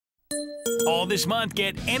All this month,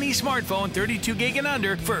 get any smartphone 32 gig and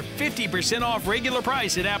under for 50% off regular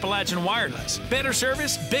price at Appalachian Wireless. Better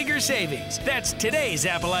service, bigger savings. That's today's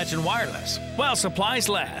Appalachian Wireless. While supplies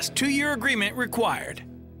last, 2-year agreement required.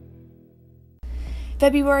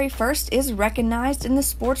 February 1st is recognized in the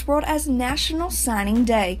sports world as National Signing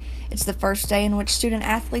Day. It's the first day in which student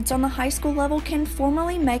athletes on the high school level can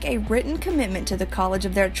formally make a written commitment to the college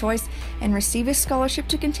of their choice and receive a scholarship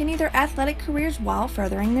to continue their athletic careers while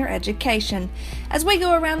furthering their education. As we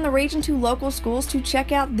go around the region to local schools to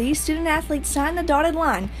check out these student athletes sign the dotted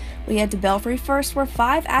line, we head to Belfry first, where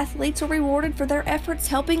 5 athletes are rewarded for their efforts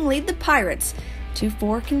helping lead the Pirates to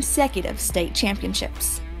 4 consecutive state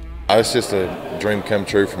championships. It's just a dream come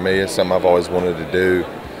true for me. It's something I've always wanted to do.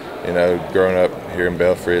 You know, growing up here in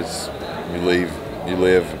Belfry, you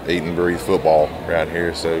live, eat, and breathe football around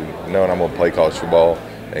here. So knowing I'm going to play college football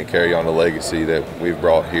and carry on the legacy that we've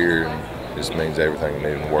brought here just means everything to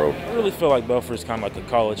me in the world. I really feel like Belfry is kind of like a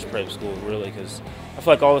college prep school, really, because I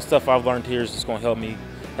feel like all the stuff I've learned here is just going to help me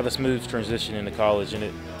have a smooth transition into college, and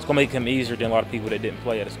it's going to make them easier than a lot of people that didn't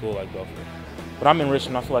play at a school like Belfry. But I'm in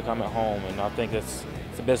Richmond, I feel like I'm at home, and I think it's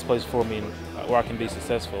the best place for me where I can be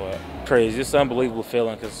successful at. Crazy, it's an unbelievable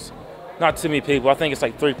feeling because not too many people, I think it's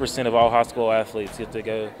like 3% of all high school athletes get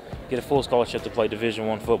a full scholarship to play Division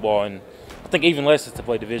I football, and I think even less is to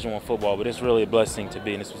play Division I football, but it's really a blessing to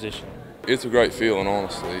be in this position. It's a great feeling,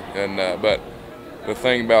 honestly, and but the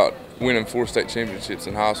thing about winning 4 state championships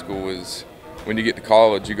in high school is when you get to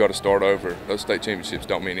college, you got to start over. Those state championships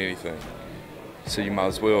don't mean anything, so you might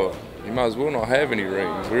as well not have any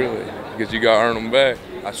rings, really, because you got to earn them back.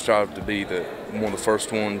 I strive to be one of the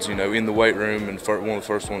first ones, you know, in the weight room, and one of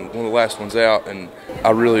the last ones out. And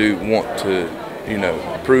I really want to, you know,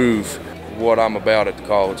 prove what I'm about at the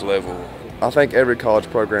college level. I think every college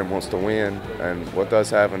program wants to win, and with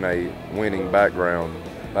us having a winning background,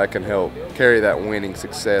 that can help carry that winning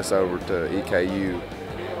success over to EKU.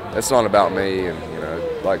 It's not about me, and you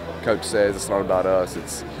know, like Coach says, it's not about us.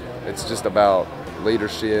 It's just about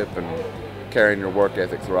leadership and carrying your work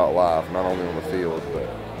ethic throughout life, not only on the field but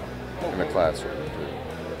in the classroom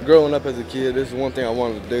too. Growing up as a kid, this is one thing I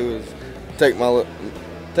wanted to do is take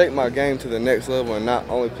my game to the next level and not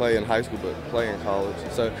only play in high school but play in college.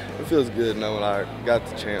 So it feels good knowing I got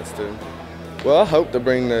the chance to. Well, I hope to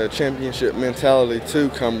bring the championship mentality to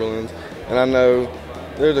Cumberland, and I know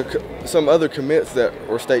there's some other commits that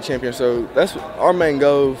were state champions, so that's our main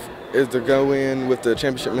goal is to go in with the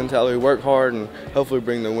championship mentality, work hard, and hopefully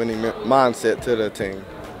bring the winning mindset to the team.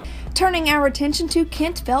 Turning our attention to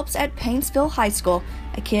Kent Phelps at Paintsville High School,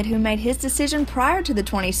 a kid who made his decision prior to the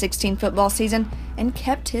 2016 football season and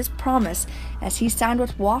kept his promise as he signed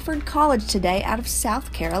with Wofford College today out of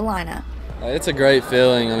South Carolina. It's a great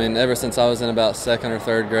feeling. I mean, ever since I was in about 2nd or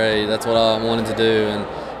 3rd grade, that's what I wanted to do,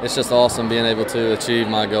 and it's just awesome being able to achieve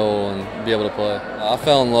my goal and be able to play. I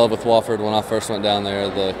fell in love with Wofford when I first went down there.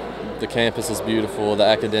 The campus is beautiful, the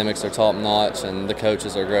academics are top-notch, and the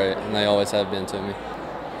coaches are great, and they always have been to me.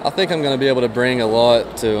 I think I'm going to be able to bring a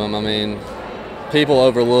lot to them. I mean, people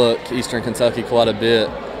overlook Eastern Kentucky quite a bit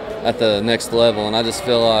at the next level, and I just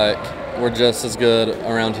feel like we're just as good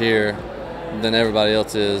around here than everybody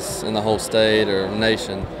else is in the whole state or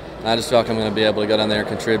nation. And I just feel like I'm going to be able to go down there and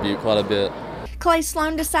contribute quite a bit. Clay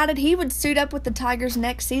Sloan decided he would suit up with the Tigers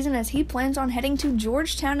next season as he plans on heading to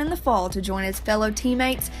Georgetown in the fall to join his fellow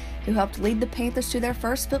teammates who helped lead the Panthers to their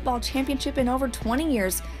first football championship in over 20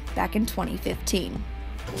 years back in 2015.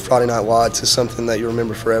 Friday Night Lights is something that you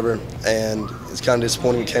remember forever, and it's kind of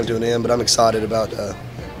disappointing it came to an end, but I'm excited about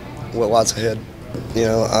what lies ahead. You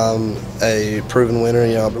know, I'm a proven winner.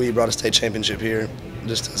 You know, we brought a state championship here.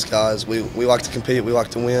 Just as guys, we like to compete, we like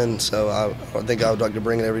to win, so I think I would like to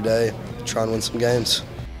bring it every day, try and win some games.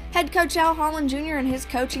 Head coach Al Holland Jr. and his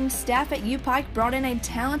coaching staff at U-Pike brought in a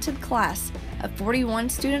talented class of 41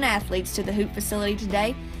 student athletes to the Hoop facility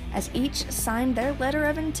today as each signed their letter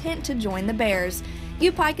of intent to join the Bears.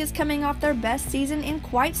 U-Pike is coming off their best season in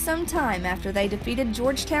quite some time after they defeated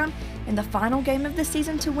Georgetown in the final game of the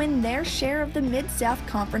season to win their share of the Mid-South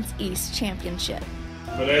Conference East Championship.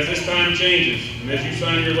 But as this time changes, and as you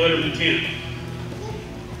sign your letter of intent,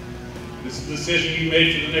 this is the decision you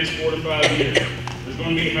made for the next 4 to 5 years. There's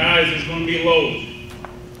going to be highs, there's going to be lows,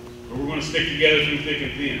 but we're going to stick together through thick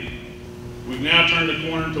and thin. We've now turned the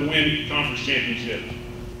corner to win conference championships.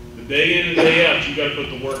 The day in and day out, you got to put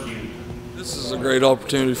the work in. This is a great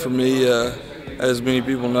opportunity for me. As many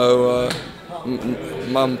people know,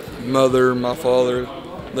 my mother, my father,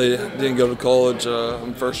 they didn't go to college.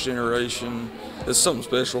 I'm first generation. It's something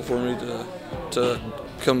special for me to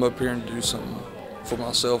come up here and do something for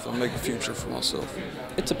myself and make a future for myself.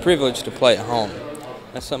 It's a privilege to play at home.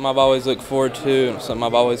 That's something I've always looked forward to and something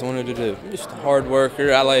I've always wanted to do. I'm just a hard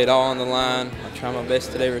worker. I lay it all on the line. I try my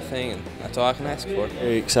best at everything, and that's all I can ask for.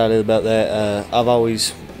 Very excited about that. I've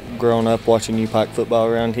always grown up watching U Pike football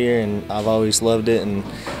around here, and I've always loved it, and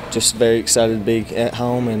just very excited to be at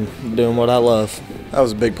home and doing what I love. That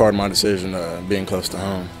was a big part of my decision, being close to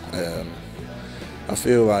home. I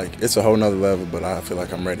feel like it's a whole nother level, but I feel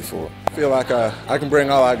like I'm ready for it. I feel like I can bring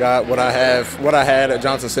all I got, what I had at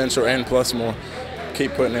Johnson Central and plus more.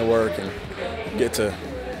 Keep putting in work and get to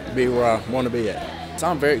be where I want to be at. So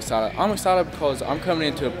I'm very excited. I'm excited because I'm coming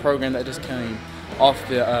into a program that just came off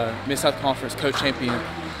the Mid-South Conference co-champion.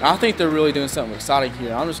 And I think they're really doing something exciting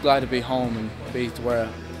here. I'm just glad to be home and be to where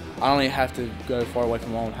I don't even have to go far away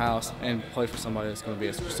from my own house and play for somebody that's going to be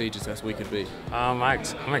as prestigious as we could be. I'm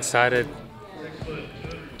excited.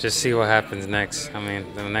 Just see what happens next. I mean,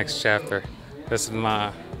 the next chapter. This is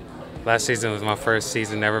last season was my first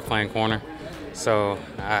season ever playing corner. So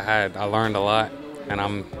I learned a lot, and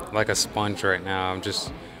I'm like a sponge right now. I'm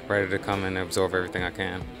just ready to come and absorb everything I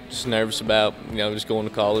can. Just nervous about, just going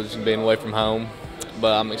to college and being away from home,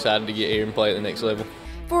 but I'm excited to get here and play at the next level.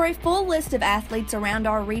 For a full list of athletes around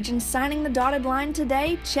our region signing the dotted line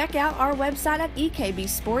today, check out our website at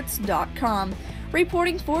ekbsports.com.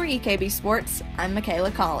 Reporting for EKB Sports, I'm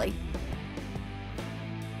Michaela Colley.